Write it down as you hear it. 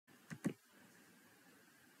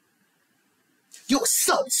Yo, what's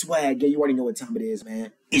up, swag? Yeah, you already know what time it is,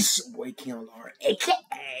 man. It's your boy, Keon Lara,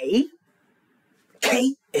 a.k.a.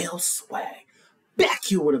 KL Swag. Back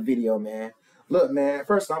here with a video, man. Look, man,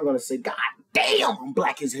 first I'm going to say, God damn, I'm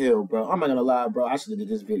black as hell, bro. I'm not going to lie, bro. I should have did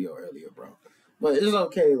this video earlier, bro. But it's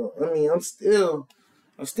okay, look. I mean, I still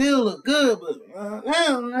look good, but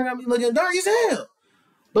now I got me looking dark as hell.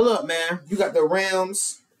 But look, man, you got the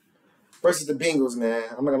Rams versus the Bengals, man.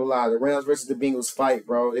 I'm not gonna lie. The Rams versus the Bengals fight,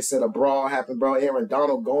 bro. They said a brawl happened, bro. Aaron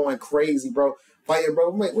Donald going crazy, bro. Fighting,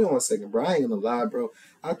 bro. Wait 1 second, bro. I ain't gonna lie, bro.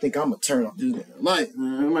 I think I'm gonna turn off this light,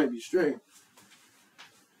 man. It might be straight.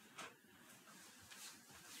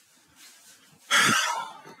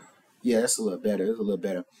 Yeah, that's a little better. It's a little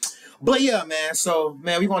better. But yeah, man. So,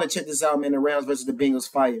 man, we want to check this out, man. The Rams versus the Bengals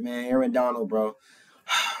fight, man. Aaron Donald, bro.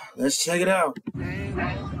 Let's check it out.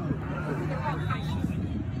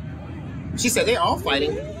 She said they all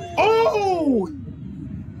fighting. Oh!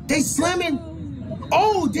 They slamming.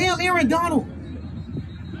 Oh, damn, Aaron Donald.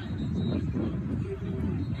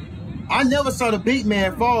 I never saw the big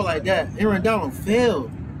man fall like that. Aaron Donald fell.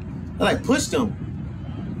 They like pushed him.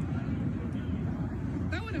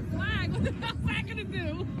 That would have flagged. What the hell is that gonna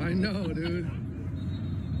do? I know, dude.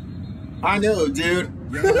 I know, dude.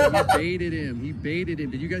 Yo, he baited him. He baited him.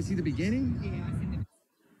 Did you guys see the beginning? Yeah, I see the...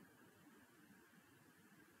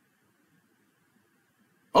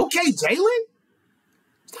 Okay, Jalen?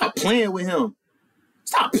 Stop playing with him.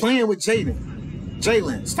 Stop playing with Jaden.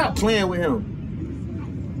 Jalen, stop playing with him.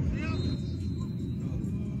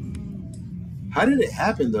 How did it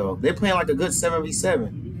happen, though? They're playing like a good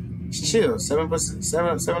 7v7. Chill,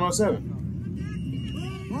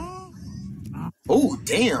 7on7. Oh,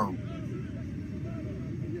 damn.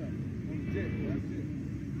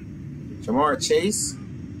 Jamar Chase.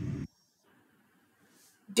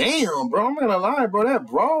 Damn, bro. I'm not gonna lie, bro. That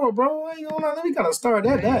brawl, bro. I ain't gonna lie. We gotta start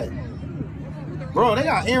that back. Bro, they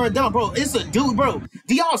got Aaron Donald, bro. It's a dude, bro.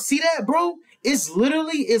 Do y'all see that, bro? It's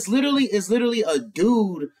literally a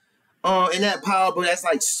dude in that pile, bro, that's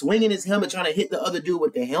like swinging his helmet, trying to hit the other dude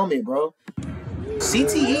with the helmet, bro.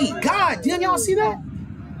 CTE. God damn, y'all see that?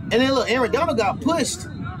 And then look, Aaron Donald got pushed.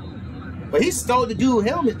 But he stole the dude's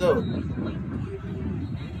helmet, though.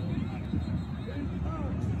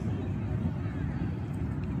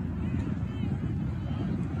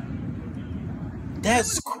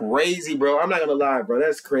 That's crazy, bro. I'm not going to lie, bro.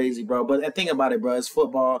 That's crazy, bro. But think about it, bro. It's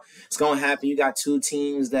football. It's going to happen. You got two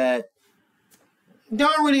teams that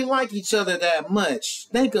don't really like each other that much.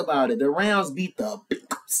 Think about it. The Rams beat the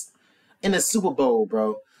Bengals in the Super Bowl,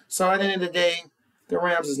 bro. So at the end of the day, the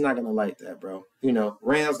Rams is not going to like that, bro. You know,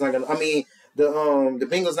 Rams not going to, I mean, the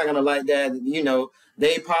Bengals not going to like that. You know,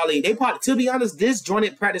 they probably, to be honest, this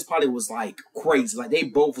jointed practice probably was like crazy. Like they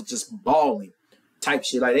both was just balling. Type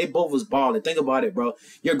shit. Like, they both was balling. Think about it, bro.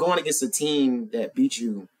 You're going against a team that beat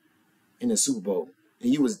you in the Super Bowl,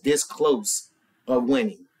 and you was this close of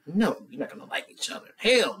winning. No, you're not going to like each other.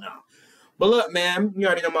 Hell no. But look, man, you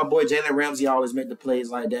already know my boy Jalen Ramsey always make the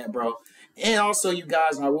plays like that, bro. And also, you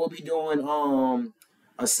guys, I will be doing a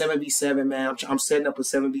 7v7, man. I'm setting up a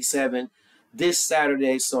 7v7 this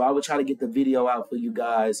Saturday, so I will try to get the video out for you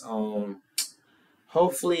guys.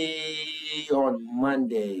 Hopefully on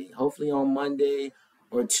Monday. Hopefully on Monday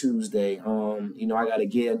or Tuesday. You know, I gotta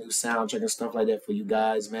get a new soundtrack and stuff like that for you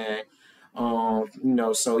guys, man. You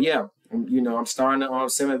know, so yeah. You know, I'm starting on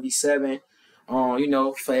 7v7. You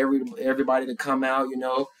know, for everybody to come out, you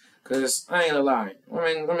know, cause I ain't gonna lie.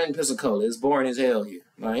 I'm in Pensacola. It's boring as hell here.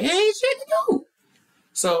 Like, ain't shit to do.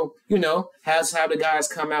 So, you know, have the guys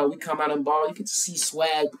come out. We come out and ball. You get to see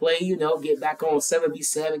Swag play, you know, get back on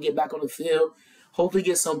 7v7, get back on the field. Hopefully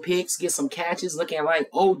get some picks, get some catches, looking like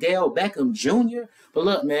Odell Beckham Jr. But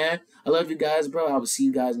look, man, I love you guys, bro. I will see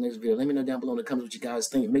you guys next video. Let me know down below in the comments what you guys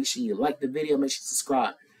think. Make sure you like the video. Make sure you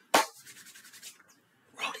subscribe.